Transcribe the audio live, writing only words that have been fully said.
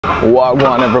Wha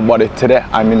Gwann everybody, today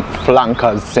I'm in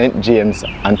Flankers, St. James,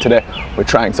 and today we're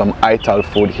trying some Ital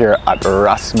food here at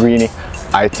Ras Greenie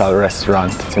Ital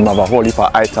restaurant. So we have a whole heap of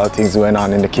Ital things going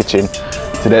on in the kitchen.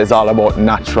 Today is all about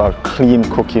natural, clean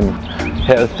cooking,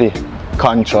 healthy,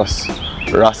 conscious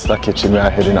Rasta kitchen we are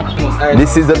heading at.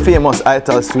 This is the famous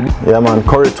Ital food. Yeah man,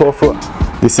 curry tofu.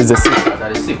 This is the soup.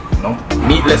 That is soup, no?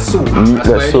 Meatless soup.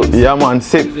 Meatless soup. Yeah man,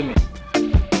 soup.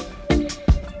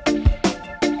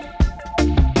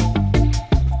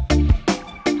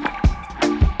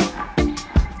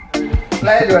 We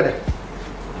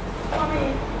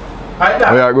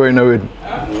are going now with.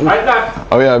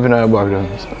 Oh yeah, I've been in the background.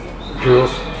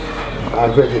 Juice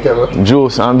and vegetable.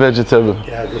 Juice and vegetable.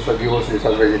 Yeah, just a juice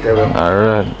and vegetable.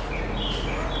 Alright.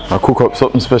 I cook up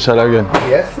something special again.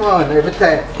 Yes man, every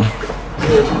time.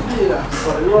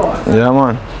 Yeah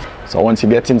man. So once you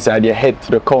get inside, you head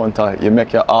to the counter, you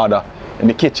make your order. In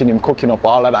the kitchen, I'm cooking up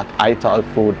all of that Ital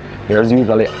food. There's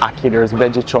usually ackee, there's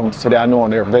veggie chunks. Today I know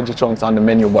there are veggie chunks on the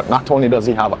menu, but not only does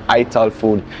he have Ital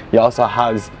food, he also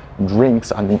has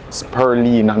drinks and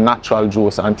spirulina and natural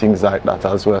juice and things like that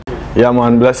as well. Yeah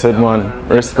man, blessed man,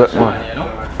 respect man.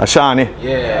 Ashani?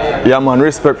 Yeah man,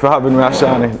 respect for having me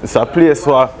Ashani. It's a place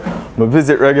where I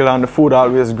visit regular and the food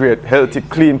always great. Healthy,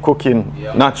 clean cooking,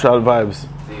 natural vibes.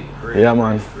 Yeah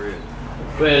man.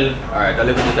 Well, alright, a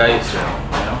little bit of history,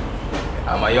 you know.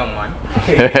 I'm a young man.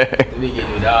 To begin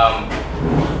with,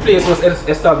 place was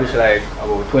established like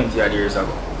about 20 odd years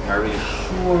ago. I'm not really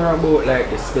sure about like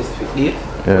the specific date.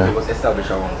 Yeah. It was established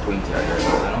around 20 odd years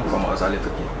ago, you know, from when I was a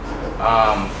little kid.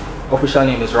 Official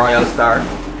name is Royal Star.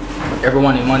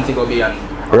 Everyone in Montego Bay and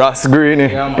Ras Greenie.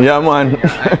 Yeah man.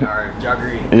 Or Wha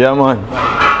Gwann. Yeah man.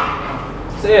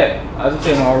 So yeah, as I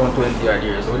say, around 20 odd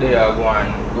years, so they are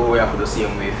going go away for the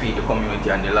same way, feed the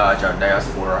community and the larger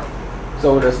diaspora.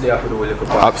 So that's there for the way look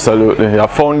at. Absolutely. A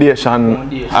foundation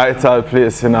Ital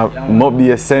place in a Montego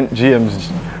Bay, St. James,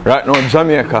 right now in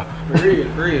Jamaica. For real.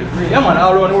 Yeah man,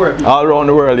 all around the world. All around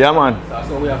the world, yeah man. So that's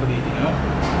what we have to do, you know.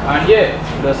 And yeah,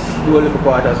 just do a little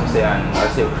part as we say, and I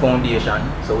say the foundation.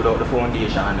 So without the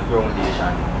foundation and the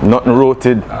groundation, nothing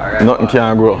rooted, right, nothing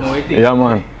can grow. You know, yeah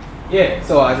man. Yeah,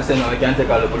 so as I said, now you can take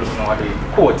a look now at the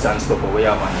coats and stuff over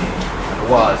here on the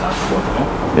walls and stuff,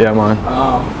 you know. Yeah man.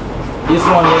 This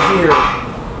one was here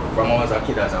from when I was a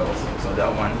kid as I was saying. So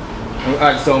that one, we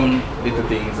had some little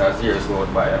things as years go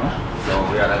by, you know. So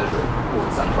we had a little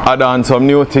coats and add on some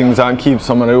new things and keep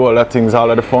some of the older things, all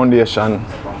of the foundation.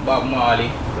 From Bob Marley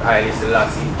to Haile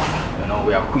Selassie, you know,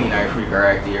 we have Queen Africa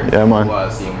right there. Yeah man.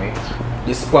 Same way.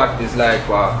 This spot is like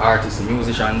for artists and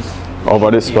musicians. Over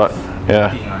this spot,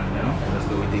 yeah. And, you know, just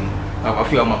do a thing. I have a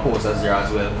few of my posters there as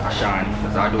well, Ashani,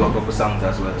 because I do a couple songs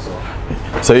as well.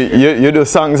 So you do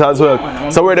songs as well. Yeah,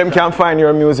 so where them can find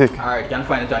your music? Alright, you can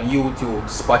find it on YouTube,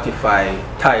 Spotify,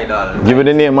 Tidal. Give it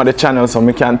the name of the channel so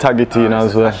we can tag it in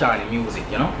as well. Ashani Music,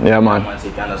 you know? Yeah man. So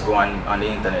you can just go on the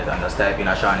internet and just type in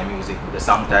Ashani Music with the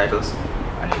song titles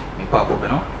and it pop up, you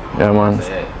know? Yeah man. So,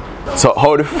 yeah. So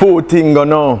how the food thing go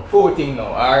now? Food thing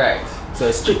now, alright. So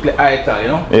it's strictly Ital, you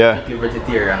know? Yeah. Strictly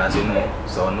vegetarian as you know.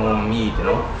 So no meat, you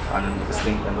know? And the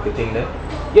thing there.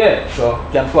 Yeah, so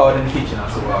you can forward in the kitchen and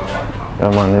see what I want. Yeah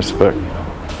man, respect.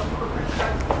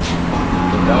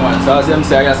 Yeah man, so as them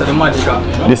say, I guess the magic happen,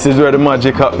 you know? This is where the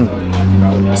magic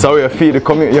happens. So you feed the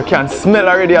community. You can smell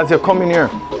already as you come in here.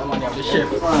 Yeah man, you have the chef.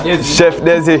 Desi. Chef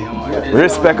Desi.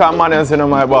 Respect and manners, you know,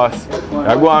 my boss. You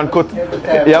go and cut.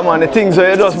 Yeah man, the things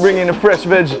where you just bring in the fresh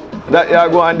veg that you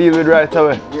go and deal with right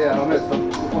away. Yeah, I made some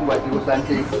cucumber juice and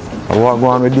things. What go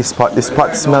on with this pot? This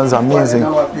pot smells amazing.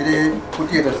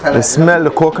 You smell the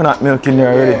coconut milk in here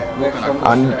already.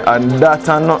 And that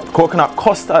and not coconut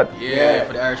custard. Yeah,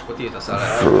 for the Irish potato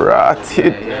salad. Right.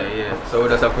 Yeah. So we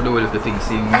just have to do with the thing,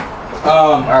 see me.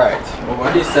 Alright, over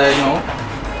this side now,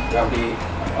 we have the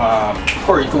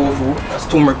curry tofu. That's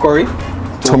turmeric curry.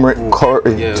 Turmeric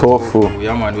curry, yeah, tofu.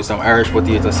 Yeah man, with some Irish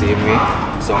potato same way.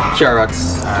 Some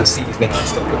carrots and seasoning and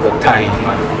stuff like that. Thyme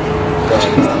man.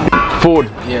 Food.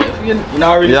 Yeah, you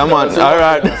know really. Yeah man,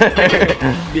 alright.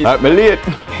 Alright, me late.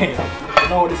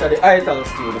 No, these are the Ital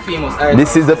stew, the famous Ital.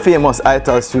 This is the famous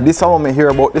Ital stew. This is what I hear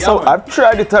about. This I've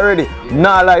tried it already. Yeah.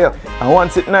 Nah lie you. And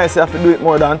once it's nice, you have to do it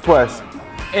more than twice.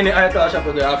 Any Ital shop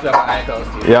you have to have an Ital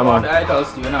stew. Yeah man. The Ital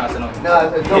stew, you know, so nothing.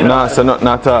 No, so nothing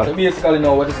at all. So basically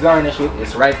now what it's garnished with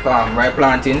is ripe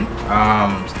plantain,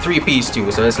 3-piece stew.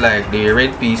 So it's like the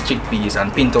red peas, chickpeas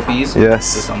and pinto peas.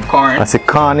 Yes. With some corn. I see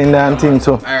corn in there and things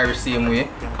too. Irish same way.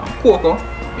 Cocoa,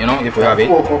 you know, if you have it.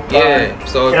 Yeah.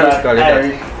 So basically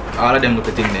that. All of them look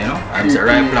a thing there, you know. And it's a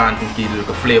ripe plantain, give it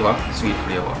a flavor, sweet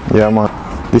flavor. Yeah man.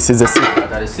 This is a sip.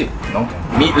 That is sip, no?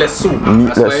 Meatless soup.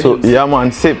 Meatless soup. Yeah,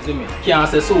 man, sip. Can't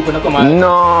say soup when you come out. No,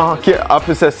 I have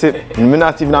to say sip. Me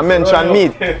not even mention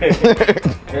meat.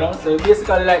 You know, so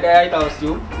basically like the Ital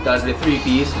stew, that's the 3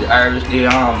 piece, the Irish, the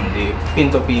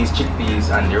pinto peas, chickpeas,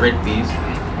 and the red peas.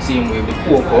 Same way with the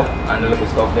cocoa and the little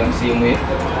stuff them same way.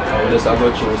 And we just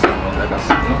go through something like a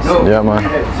soup. No? Yeah, man.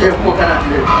 Same coconut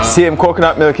milk. Same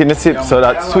coconut milk in the sip, so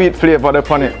that sweet flavor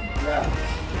upon it.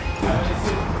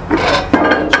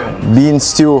 Bean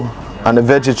stew and the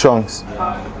veggie chunks.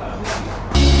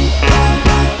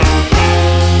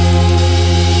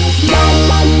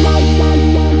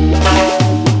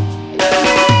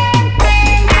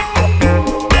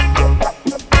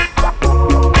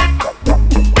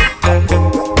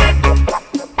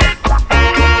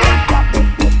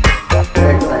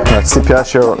 Let's sip your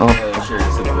share out now. Yeah, sure,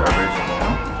 sip your version, you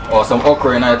know? Oh, some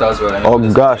okra in it as well. You know,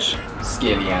 Oh gosh.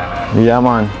 Scaly and Yeah,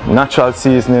 man. Natural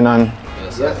seasoning and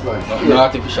Yes, man. no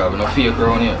artificial, no fake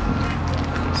around here.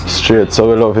 straight, so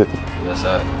we love it. Yes,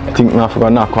 sir. I think I forgot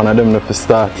to knock one of them to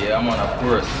start. Yeah, man, of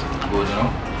course. Good, you know?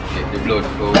 Get the blood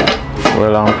flow.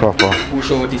 Well and proper.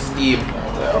 Push out the steam.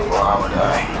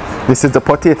 This is the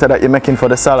potato that you're making for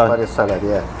the For salad. the salad,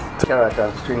 yeah. Carrot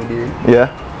and string bean. Yeah?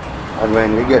 And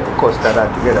when we get the custard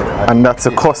add together. And that's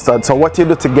the custard. So what you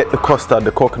do to get the custard,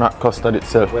 the coconut custard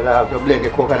itself? Well, I have to blend the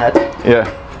coconut, Yeah.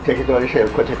 take it out of the shell,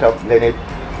 cut it up, blend it,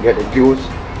 get the juice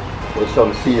with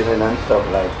some seasoning and stuff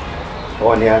like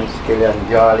onions, scallion,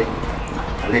 garlic,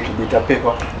 a little bit of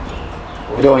pepper.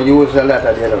 We don't use a lot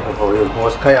of the other pepper, we use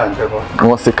most cayenne pepper.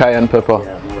 What's the cayenne pepper?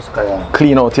 Yeah, most cayenne.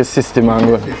 Clean out his system and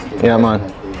go. System, Yeah, man.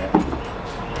 definitely, yeah.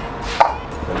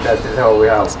 So that is how we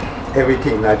have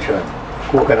everything natural.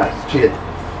 Coconut straight.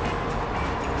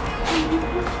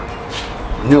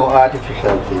 No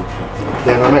artificial thing.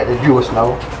 Then we make the juice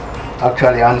now.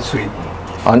 Actually unsweet.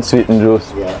 Unsweetened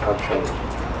juice. Yeah,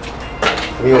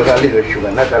 actually. We use a little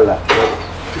sugar, not a lot.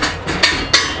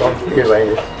 Some flavor in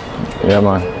it. Yeah,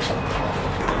 man.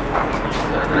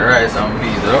 The rice and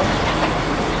peas, though.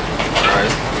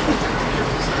 Rice.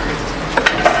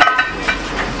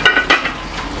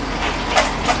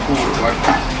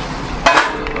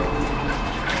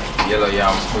 Yellow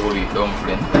yam, whole wheat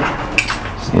dumpling.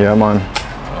 Yeah, man.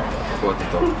 Cut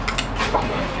it up.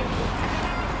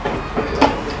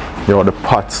 Yo, the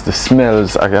pots, the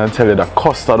smells, I can tell you, the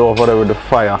custard over there with the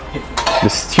fire. The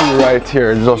stew right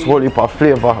here, just whole heap of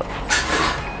flavor.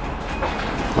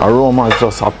 Aromas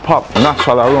just a pop,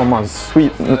 natural aromas,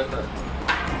 sweet. A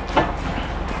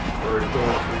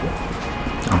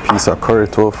piece of curry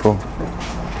tofu.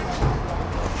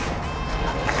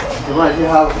 You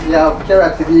have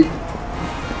carrot to eat.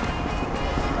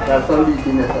 That's all eat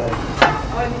in the side.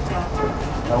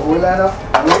 Now hold on up.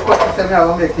 I'm going to cut this and I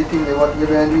will make the thing what you're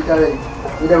going to eat already.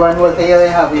 You never know say you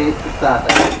have it to start.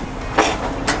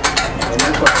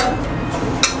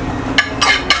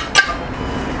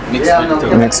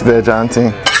 Mixed Mixed veg and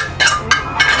thing.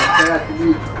 Carrot to eat.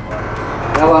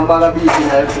 You have one bag of beef in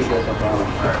the fridge or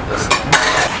something.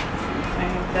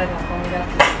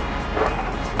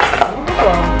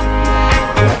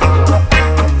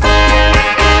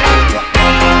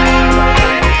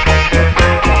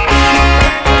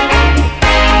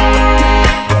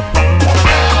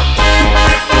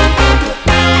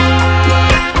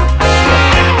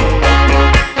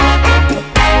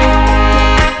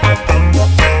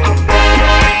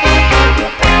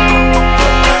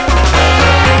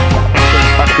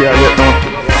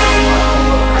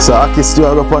 So Aki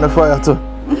still up on the fire too.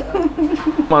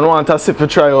 Man want a sip to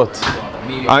try out.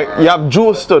 And you have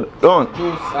juice too, don't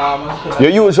you? Juice,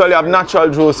 You usually have natural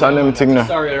juice and everything now.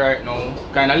 sorry right now,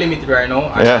 kind of limited right now.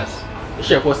 And Yeah. the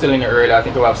chef was telling you earlier, I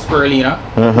think we have spirulina,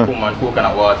 cucumber and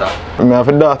coconut water. I have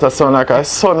a daughter son like a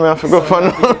son, I have to go for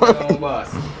now.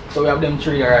 So we have them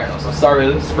three right now. So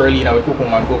sorrel, spirulina with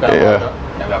cucumber and coconut Yeah. water.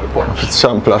 Then we have the punch.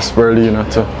 Champla spirulina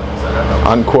too.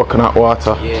 And coconut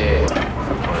water. Yeah.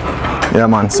 Yeah,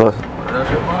 man, so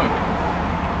That's your fun.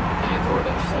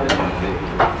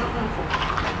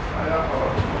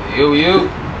 You.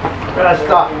 Let's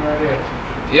start.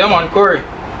 Yeah, man, Corey.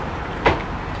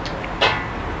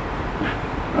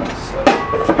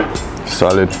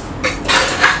 solid.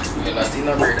 You're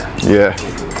Latino brother. Yeah.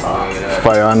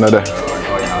 Fire under there.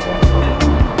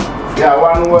 Yeah,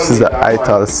 one word. This is the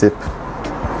Ital sip.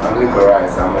 I'm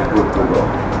liquorize, I'm good to go.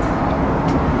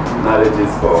 Knowledge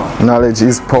is power. Knowledge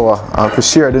is power. And for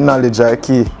sure the knowledge is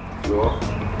key. So,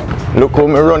 Look how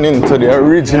me run into the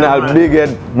original big head,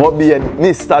 mobby head,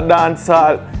 Mr.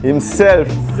 Dancehall himself.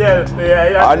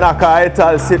 Yeah. I knock a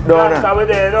Ital sit down. Over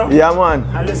there, you know? Yeah, man.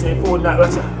 And listen, food not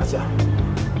watch ya.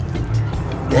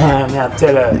 Yeah, me I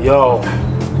tell her, yo,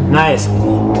 Nice.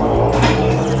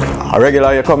 A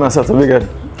regular you come and set to big head?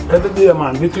 Every day,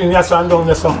 man. Between yes and down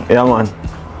the sun. Yeah, man.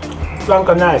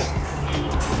 Flanker nice.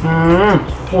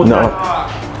 Food No.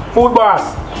 nice. Food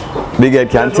boss. Big head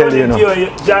can tell you,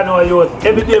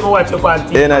 Every day I watch up on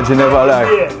TV. Energy never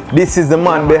lie. This is the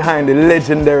man behind the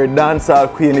legendary dancehall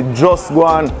queen, it Just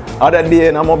Gwann. Other day,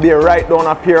 and I'm gonna be right down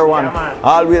up here one. Yeah,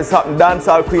 Always happen.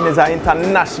 Dancehall Queen is an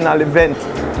international event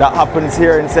that happens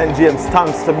here in St. James,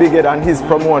 thanks to Big Ed and his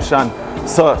promotion.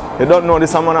 So you don't know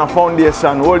this, I'm on a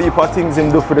foundation, whole heap of things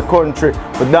him do for the country,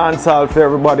 for dancehall for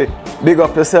everybody. Big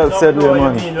up yourself, said we,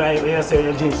 man. You mean when you say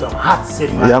you drink some hot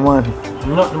shit, man. Yeah, man.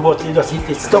 Nothing but you just hit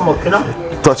the stomach, you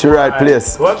know. Touch the right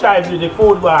place. What try to do the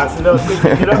food bars, you know,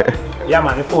 Yeah,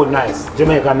 man, the food nice.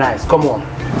 Jamaica nice. Come on.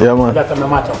 Yeah, man. That's my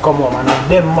matter. Come on, man. And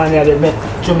them man, they make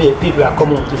Jamaica people that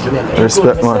come on to Jamaica.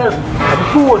 Respect, man. And the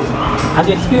food, and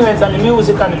the experience, and the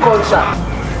music, and the culture.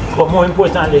 But more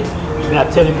importantly, I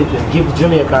tell you people, give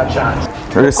Jamaica a chance.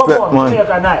 Respect, come on, man.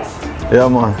 Jamaica nice. Yeah,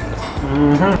 man.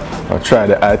 I tried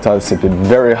the Ital sip, it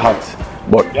very hot,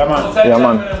 but yeah, man. Yeah,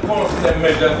 man.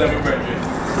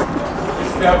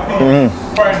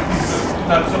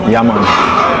 Yeah, man.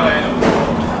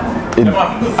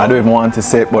 I don't even want to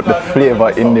say it, but the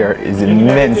flavor in there is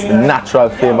immense. The natural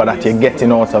flavor that you're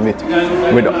getting out of it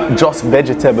with just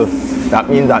vegetable. That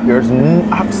means that there's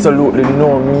absolutely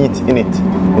no meat in it.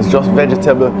 It's just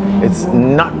vegetable. It's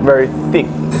not very thick.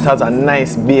 It has a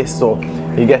nice base, so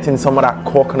you're getting some of that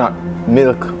coconut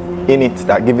milk in it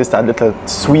that gives it that little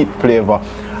sweet flavor.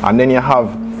 And then you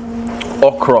have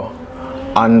okra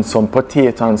and some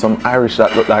potato and some Irish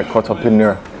that look like cut up in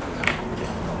there.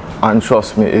 And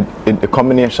trust me, the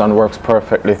combination works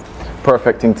perfectly.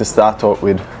 Perfect thing to start out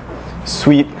with.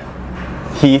 Sweet,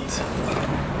 heat,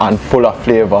 and full of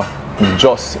flavor.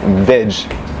 Just veg,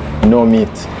 no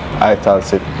meat. Ital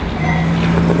sip.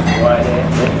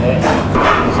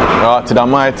 To the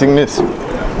mighty thing this.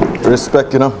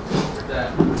 Respect, you know.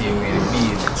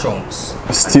 Chunks.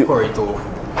 Stew.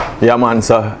 Tofu. Yeah, man,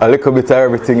 so a little bit of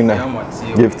everything in there. Yeah,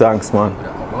 man, give thanks, man.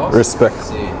 Respect.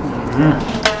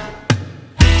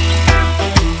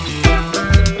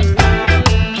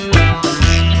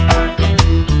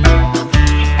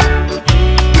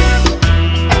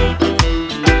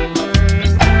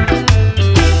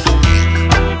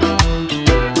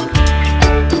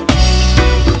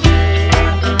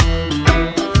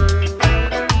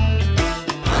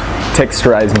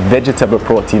 Texturized vegetable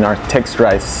protein or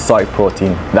texturized soy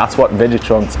protein. That's what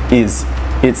Vegitrunks is.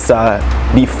 It's a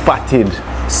defatted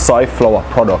soy flour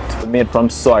product made from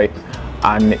soy,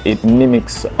 and it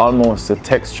mimics almost the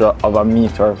texture of a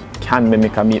meat, or can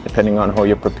mimic a meat depending on how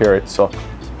you prepare it. So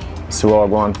Wha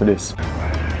Gwann for this.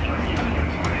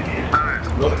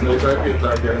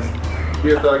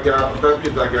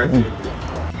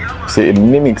 See, it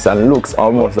mimics and looks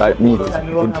almost like meat. It's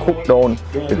been cooked down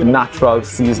with natural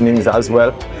seasonings as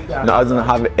well. It doesn't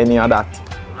have any of that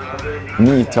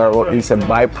meat or what you say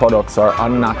byproducts or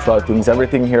unnatural things.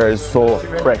 Everything here is so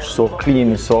fresh, so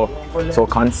clean, so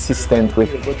consistent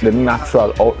with the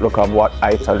natural outlook of what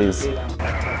Ital is.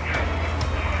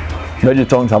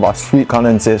 Vegitrunks have a sweet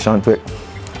condensation to it.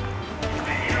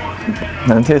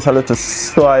 And it tastes a little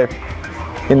soy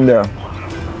in there.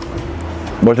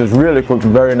 But it's really cooked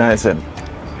very nicely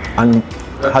and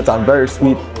has a very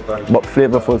sweet but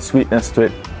flavorful sweetness to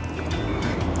it.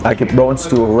 Like it brown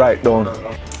stew right down.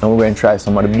 And we're going to try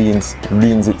some of the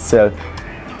beans itself.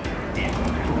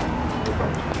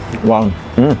 Wow.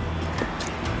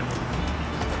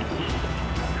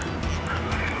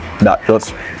 That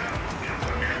just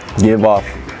gave off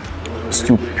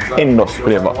stupendous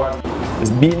flavor. This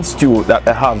bean stew that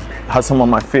they have has some of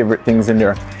my favorite things in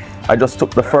there. I just took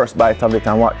the first bite of it,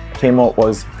 and what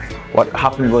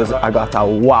happened was I got a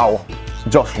wow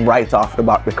just right off the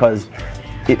bat, because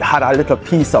it had a little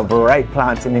piece of ripe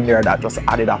plantain in there that just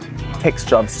added a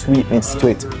texture of sweetness to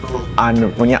it.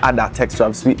 And when you add that texture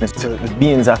of sweetness to the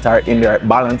beans that are in there, it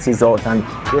balances out and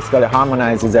basically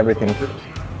harmonizes everything.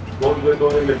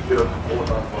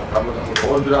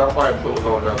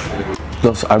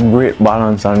 Just a great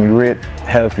balance and great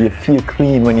health. You feel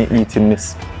clean when you're eating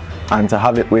this. And to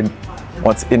have it with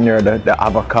what's in there, the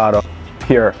avocado,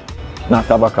 pear,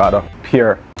 not avocado,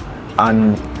 pear,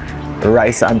 and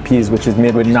rice and peas, which is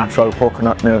made with natural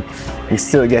coconut milk. You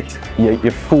still get your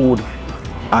food,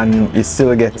 and you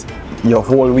still get your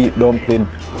whole wheat dumpling.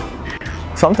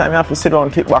 Sometimes you have to sit down,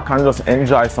 kick back, and just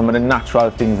enjoy some of the natural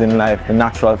things in life, the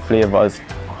natural flavors,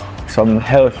 some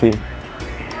healthy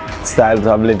styles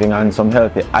of living, and some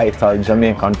healthy Ital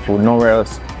Jamaican food. Nowhere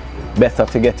else better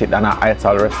to get it than an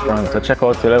Ital restaurant. So check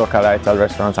out your local Ital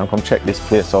restaurants and come check this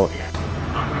place out.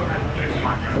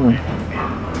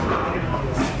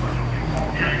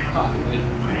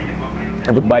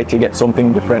 Every bite you get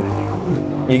something different.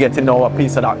 You get to know a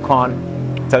piece of that corn.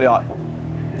 Tell you what,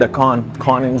 the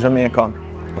corn in Jamaica,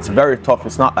 it's very tough.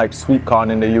 It's not like sweet corn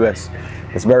in the US.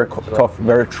 It's very tough,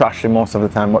 very trashy most of the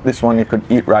time. But this one you could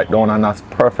eat right down, and that's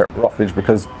perfect roughage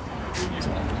because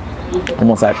it's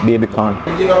almost like baby corn.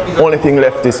 Only thing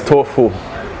left is tofu.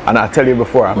 And I tell you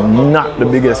before, I'm not the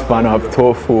biggest fan of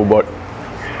tofu, but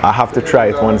I have to try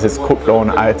it once it's cooked down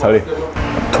in Italy.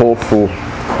 Tofu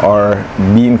or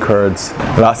bean curds.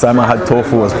 Last time I had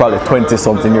tofu was probably 20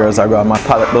 something years ago, and my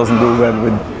palate doesn't do well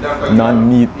with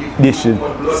non-meat dishes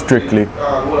strictly.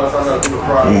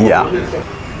 Yeah.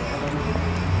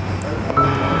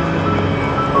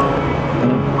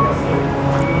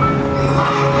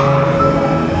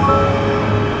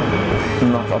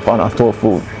 I'm not a fan of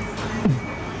tofu.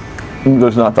 I'm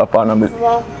just not a fan of it.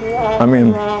 I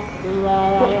mean,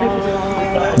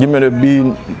 give me the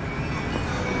bean.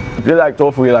 If you like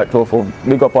tofu, you like tofu.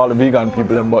 Big up all the vegan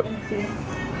people, but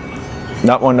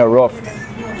that one are rough.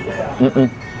 I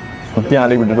can't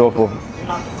live with the tofu.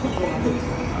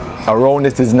 Around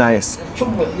it is nice.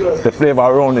 The flavor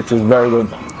around it is very good.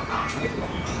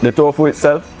 The tofu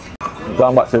itself,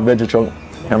 going back to the veggie chunk,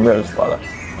 I'm very swallow.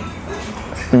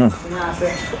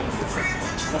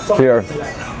 Here.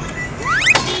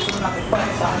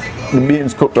 The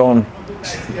beans cooked on,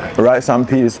 the rice and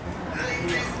peas,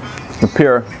 the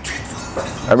pear,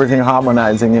 everything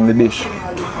harmonizing in the dish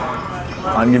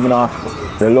and giving off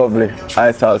the lovely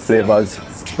Ital flavors,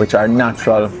 which are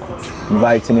natural,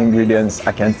 inviting ingredients.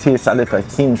 I can taste a little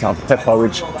hint of pepper,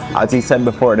 which, as he said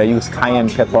before, they use cayenne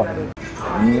pepper.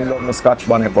 I love the Scotch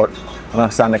bonnet, but I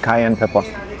understand the cayenne pepper.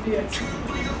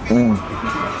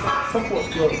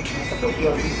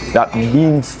 That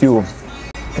bean stew.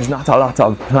 There's not a lot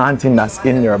of planting that's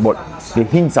in there, but the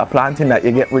hints of planting that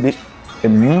you get with it, it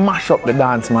mash up the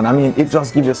dance, man. I mean, it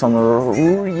just gives you some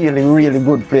really, really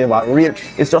good flavor.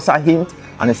 It's just a hint,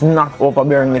 and it's not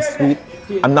overbearingly sweet.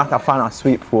 I'm not a fan of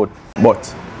sweet food,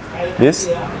 but this,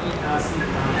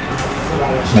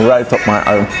 right up my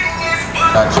alley.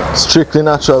 Strictly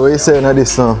natural, what you saying of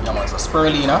this now? Yeah, man, so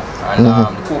spirulina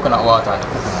and coconut water and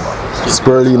cucumber.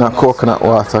 Spirulina, coconut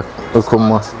water,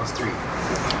 cucumber.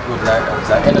 Good,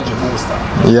 like energy booster.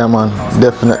 Yeah, man,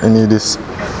 definitely need this.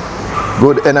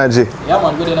 Good energy. Yeah,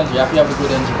 man, good energy. You have to have a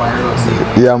good energy on your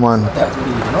road. Yeah, man. That's what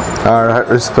you need, you know? Alright,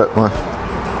 respect, man.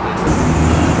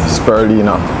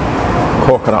 Spirulina,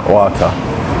 coconut water.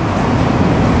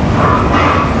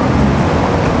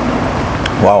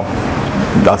 Wow,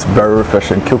 that's very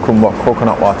refreshing. Cucumber,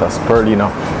 coconut water, spirulina.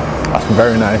 That's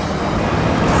very nice.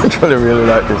 I actually really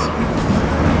like this.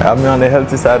 I have me on the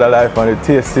healthy side of life, and it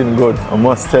tasting good, I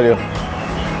must tell you.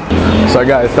 So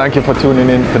guys, thank you for tuning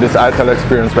in to this Ital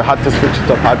experience. We had to switch it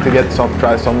up, had to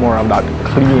try some more of that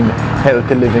clean,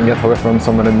 healthy living, get away from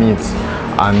some of the meats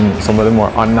and some of the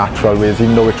more unnatural ways,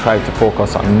 even though we try to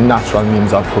focus on natural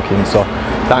means of cooking. So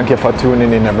thank you for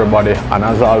tuning in, everybody, and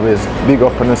as always, big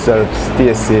up on yourself,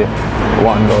 stay safe,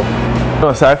 one love.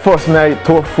 No, so I first made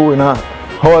tofu,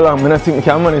 how long? I don't think we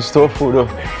can manage tofu though.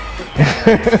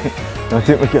 I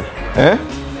think we can.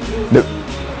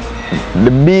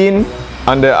 The bean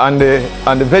and the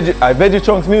veggie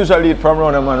chunks me usually eat from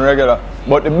around them, man, regular.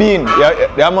 But the bean,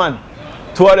 yeah man,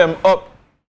 two of them up.